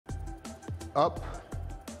Up,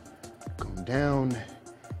 come down,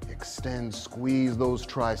 extend, squeeze those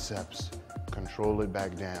triceps. Control it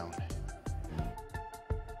back down.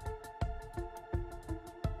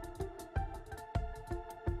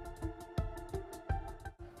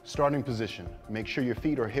 Starting position, make sure your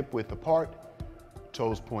feet are hip width apart,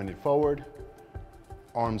 toes pointed forward,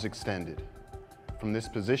 arms extended. From this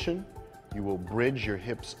position, you will bridge your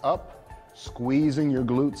hips up, squeezing your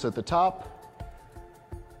glutes at the top,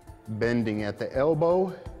 bending at the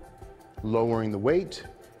elbow, lowering the weight,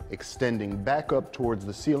 extending back up towards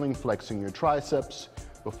the ceiling, flexing your triceps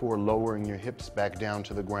before lowering your hips back down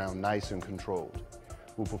to the ground, nice and controlled.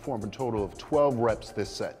 We'll perform a total of 12 reps this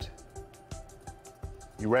set.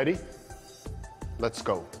 You ready? Let's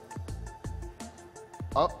go.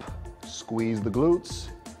 Up, squeeze the glutes,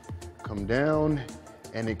 come down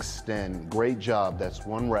and extend. Great job, that's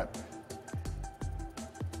 1 rep.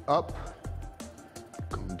 Up,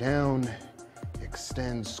 come down,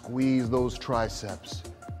 extend, squeeze those triceps.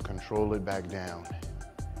 Control it back down.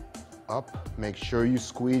 Up, make sure you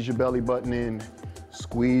squeeze your belly button in,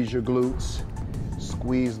 squeeze your glutes,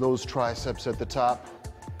 squeeze those triceps at the top.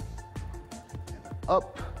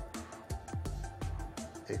 Up,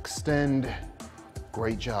 extend,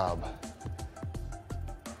 great job.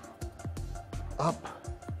 Up,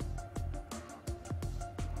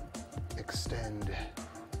 extend,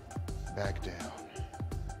 back down.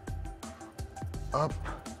 Up,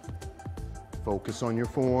 focus on your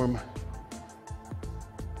form,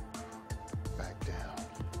 back down.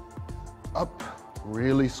 Up,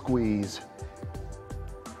 really squeeze.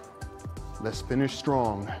 Let's finish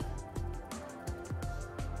strong.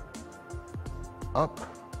 Up,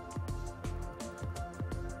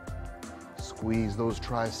 squeeze those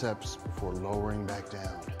triceps before lowering back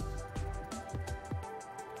down.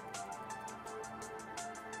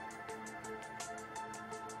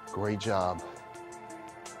 Great job.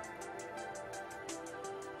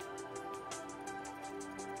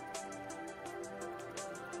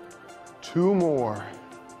 Two more.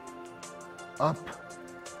 Up,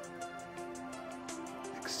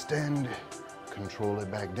 extend, control it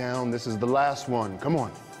back down. This is the last one, come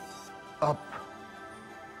on. Up,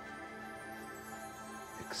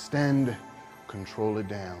 extend, control it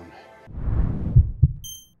down.